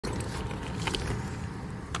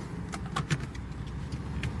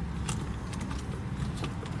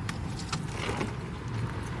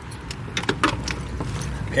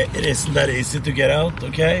It isn't that easy to get out,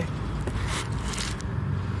 okay?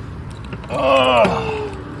 Oh.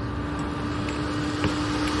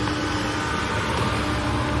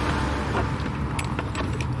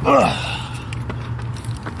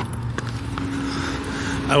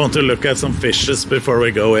 I want to look at some fishes before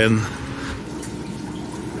we go in.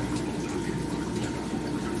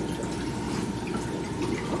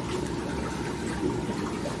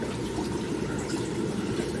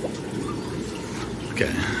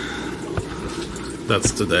 Okay.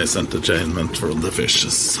 That's today's entertainment for the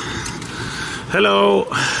fishes. Hello.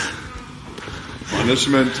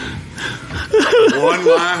 Punishment. 1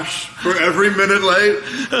 lash for every minute late.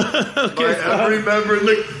 Okay, by every member.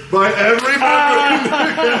 30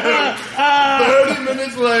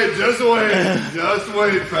 minutes late. Just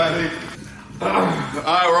wait, Patty.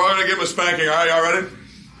 Alright, we're all gonna give him a spanking. Alright, y'all ready?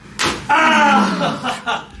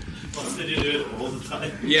 Did you do it all the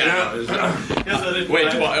time? Yeah.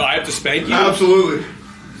 Wait, do I have to spank you? Absolutely.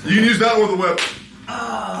 You can use that one with the whip.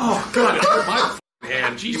 Oh, God. My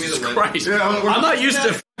hand. Jesus Christ. Yeah, I'm not used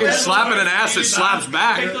to slapping an ass that slaps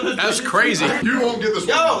back. That's crazy. You won't get this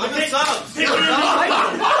one. Yo, look at the subs.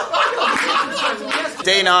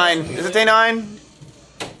 Day 9. Is it day 9?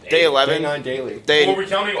 Day 11. Day 9 daily. Were we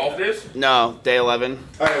counting off this? No, day 11.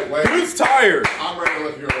 Hey, wait. Who's tired? I'm ready to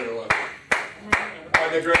lift. You're ready to lift. All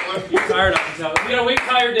right, Nick, ready to lift? You're tired of it. We got a week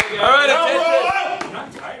tired day, guys. All right,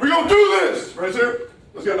 We're going to do this. Right here.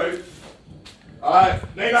 Let's go, baby. All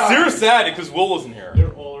right. Day 9. You're sad because Will wasn't here.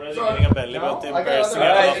 You're already getting a belly button. Embarrassing. I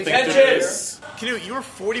have nothing to do this. Knut, you were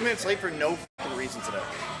 40 minutes late for no fucking reason today.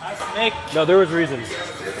 Nick. No, there was reasons.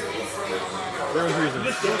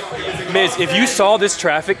 Miz, if you saw this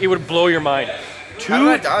traffic, it would blow your mind. How did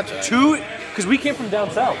I dodge it? Because we came from down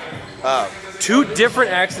south. 2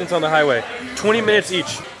 different accidents on the highway, 20 minutes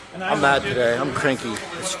each. I'm mad today. I'm cranky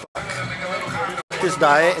as fuck. This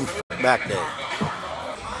diet and back day.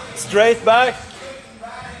 Straight back.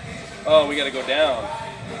 Oh, we gotta go down.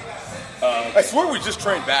 I swear we just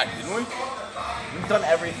trained back, didn't we? We've done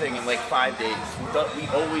everything in like 5 days. We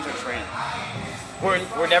always are training.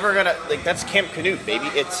 We're never gonna, like, that's Camp Knut, baby.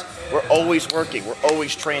 We're always working, we're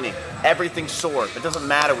always training. Everything's sore. It doesn't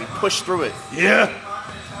matter, we push through it. Yeah.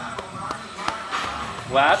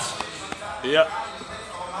 Lats. Yeah.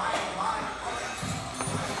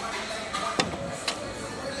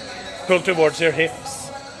 Pull towards your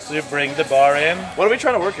hips. So you bring the bar in. What are we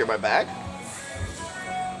trying to work here, my back?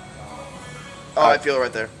 Oh, I feel it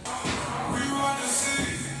right there. We're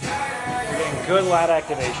getting good lat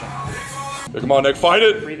activation. Come on, Nick, fight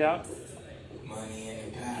it. Breathe out.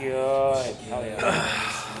 Good. Hell yeah.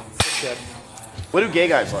 Good. What do gay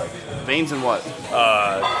guys like? Veins and what?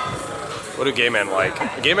 What do gay men like?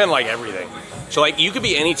 Gay men like everything. So, like, you could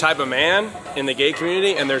be any type of man in the gay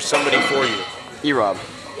community, and there's somebody for you. E-Rob.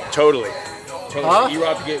 Totally. Huh?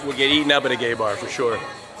 E-Rob would get eaten up at a gay bar, for sure.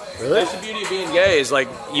 Really? That's the beauty of being gay, is, like,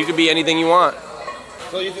 you could be anything you want.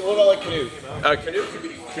 So you think, what about like Knut?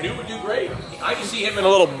 Knut would do great. I can see him in a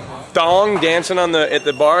little dong dancing at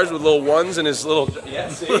the bars with little ones and his little... Yeah,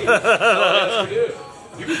 see? Oh, that's Knut.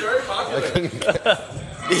 You'd be very popular.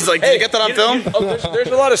 He's like, did you get that on film? There's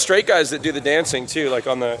a lot of straight guys that do the dancing too, like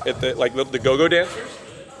on the go-go dancers.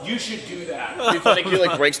 You should do that. You think he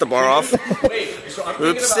like breaks the bar off? Wait, so I'm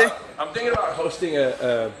thinking about hosting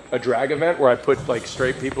a drag event where I put like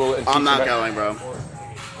straight people. And I'm not going, bro.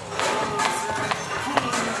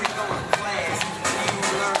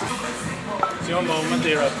 It's your moment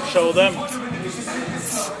here. Show them.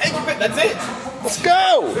 That's it. Let's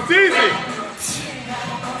go. It's easy.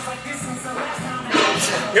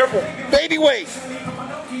 Careful. Baby weight.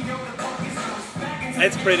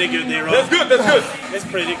 It's pretty good, Hero. That's good. That's good. It's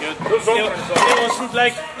pretty good.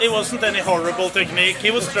 It wasn't any horrible technique. He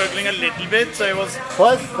was struggling a little bit, so it was.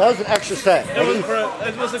 What? That was an extra set. It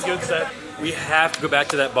was a good set. We have to go back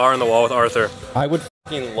to that bar on the wall with Arthur. I would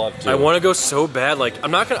fucking love to. I want to go so bad. Like,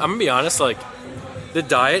 I'm gonna be honest. Like, the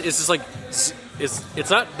diet is just like, it's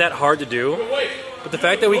not that hard to do. But the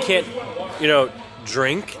fact that we can't,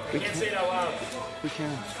 drink. We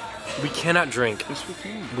can. We cannot drink. Yes, we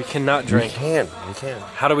can. We cannot drink. We can.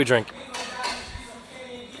 How do we drink?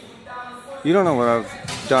 You don't know what I've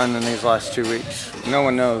done in these last 2 weeks. No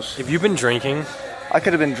one knows. Have you been drinking? I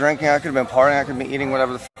could have been drinking, I could have been partying, I could have been eating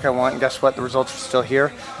whatever the fuck I want, and guess what? The results are still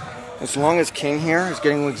here. As long as King here is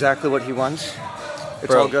getting exactly what he wants,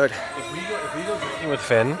 it's all good. If we go drinking with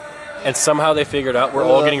Finn, and somehow they figured out we're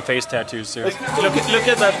all getting face tattoos soon. Look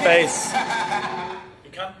at that face.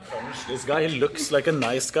 You can't punish this guy. He looks like a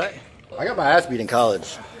nice guy. I got my ass beat in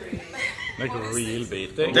college. Like real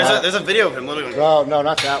beating. There's a video of him literally. Oh, no,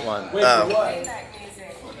 not that one. Oh.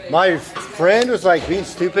 My friend was like being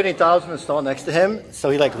stupid. He thought I was in the stall next to him, so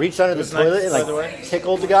he like reached under the toilet and like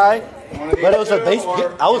tickled the guy. But it was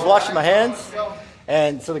I was washing my hands,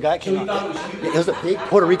 and so the guy came. It was a big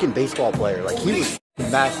Puerto Rican baseball player. Like he was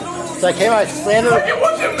massive. So I came out,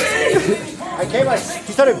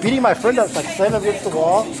 he started beating my friend up, like slammed him against the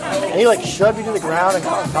wall, and he like shoved me to the ground and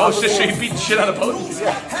got on top of me. So you beat the shit out of both?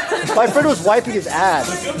 Yeah. My friend was wiping his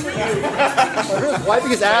ass. My friend was wiping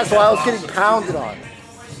his ass while I was getting pounded on.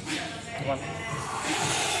 Come on.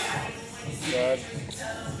 Good.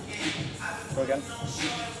 Go again.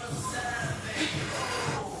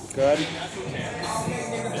 Good.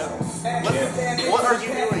 What are you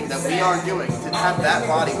doing that we aren't doing to have that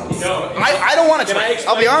body? I don't want to try.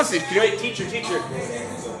 I'll be honest with you. Wait, teacher.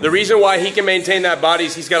 The reason why he can maintain that body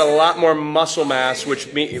is he's got a lot more muscle mass,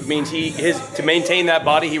 which means to maintain that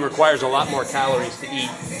body, he requires a lot more calories to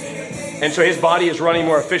eat. And so his body is running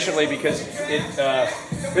more efficiently because it...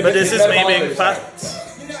 but this is me being fat.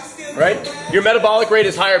 Right? Your metabolic rate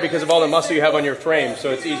is higher because of all the muscle you have on your frame, so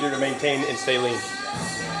it's easier to maintain and stay lean.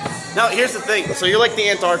 Now, here's the thing. So you're like the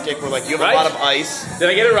Antarctic, where like you have a lot of ice. Did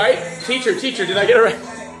I get it right? Teacher, did I get it right?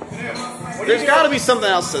 There's got to be something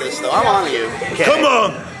else to this, though. I'm on you. Okay. Come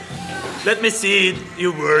on! Let me see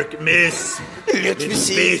you work, miss. Let me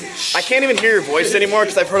see. I can't even hear your voice anymore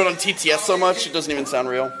because I've heard it on TTS so much, it doesn't even sound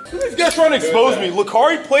real. These guys trying to expose me.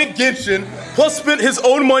 Lacari played Genshin, plus spent his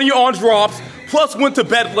own money on drops, plus went to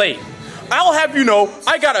bed late. I'll have you know,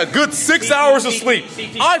 I got a good 6 hours of sleep.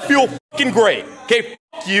 I feel fucking great. Okay,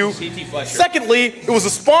 f you. Secondly, it was a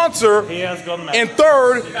sponsor. And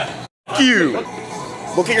third, f you.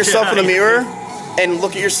 Look at yourself in the mirror and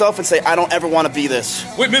look at yourself and say, I don't ever want to be this.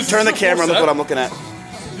 Wait, turn the camera and look what I'm looking at.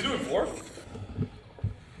 Did you do it for?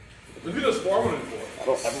 Let's do this for. I want to do it for. I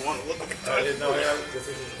don't ever want to look like that. I didn't know I don't ever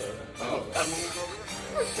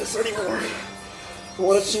like this anymore. I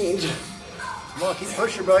want to change. Come on, keep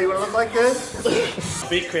pushing, bro. You want to look like this?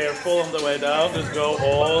 Be careful on the way down. Just go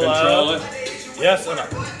all Control out. Yes, and up.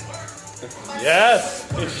 Yes.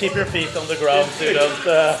 Just keep your feet on the ground so you don't...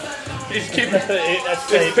 Just keep just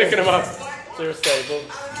picking them up. So you're stable.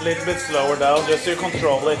 A little bit slower down, just so you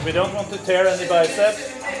control it. We don't want to tear any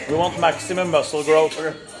biceps. We want maximum muscle growth.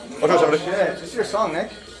 Okay, somebody. Yeah, it's your song,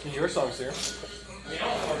 Nick. It's your song, sir.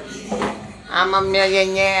 I'm a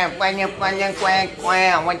millionaire. Did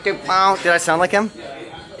I sound like him?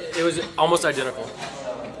 It was almost identical.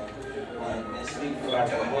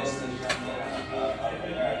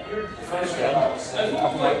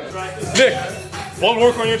 Nick, blood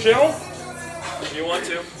work on your channel? If you want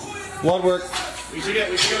to. Blood work. We should get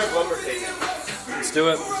our blood work taken. Let's do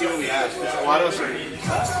it. See what we have. A lot of us are eating.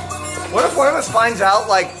 What if one of us finds out,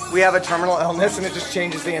 like, we have a terminal illness and it just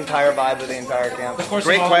changes the entire vibe of the entire camp?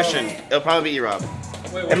 Great question. It'll probably be you, Rob.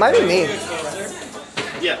 It might be me.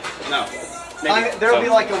 Yeah, no. There'll be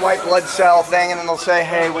like a white blood cell thing and then they'll say,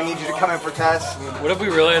 hey, we need you to come in for tests. What if we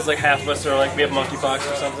realize like half of us are like, we have monkeypox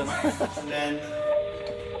or something? And then,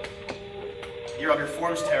 your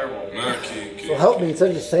form's terrible. So help me instead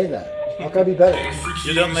of just saying that. How can I be better?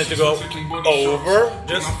 You don't need to go over.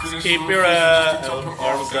 Just keep your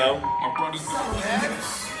arms down.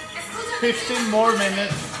 15 more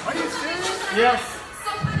minutes. Are you serious? Yes.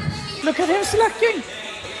 Look at him slacking.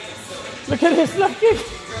 Look at him slacking.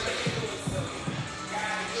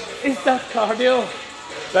 Is that cardio?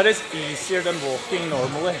 That is easier than walking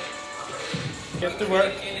normally. Get to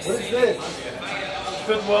work. What is this?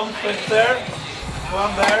 Put one foot there,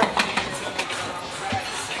 one there.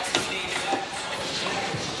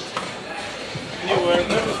 You work.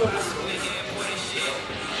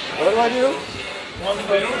 What do I do? One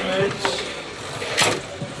foot from each.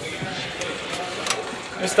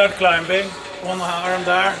 You start climbing. One arm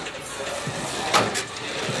there.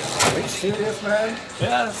 Are you serious, man?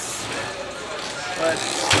 Yes.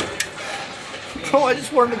 Bro, I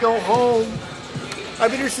just wanted to go home.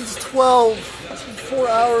 I've been here since 12. It's been 4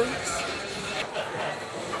 hours.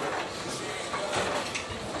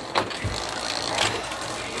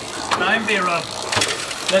 Climb there up.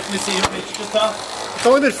 Let me see you reach the top. It's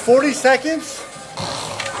only been 40 seconds?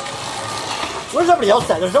 Where's everybody else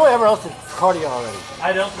at? There's no one ever else in cardio already.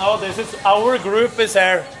 I don't know. This is our group is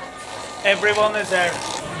there. Everyone is there.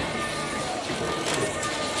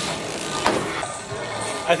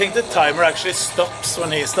 I think the timer actually stops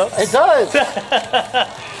when he stops. It does.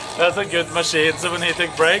 That's a good machine. So when he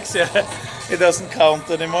takes breaks, yeah, it doesn't count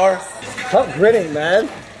anymore. Stop grinning, man.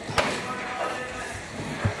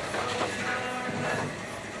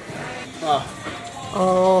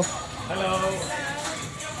 Oh. Hello.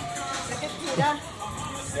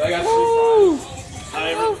 I got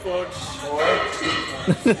Hi, Coach.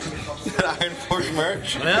 Iron Force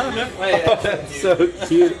merch. Yeah, That's so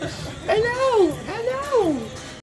cute. Hello.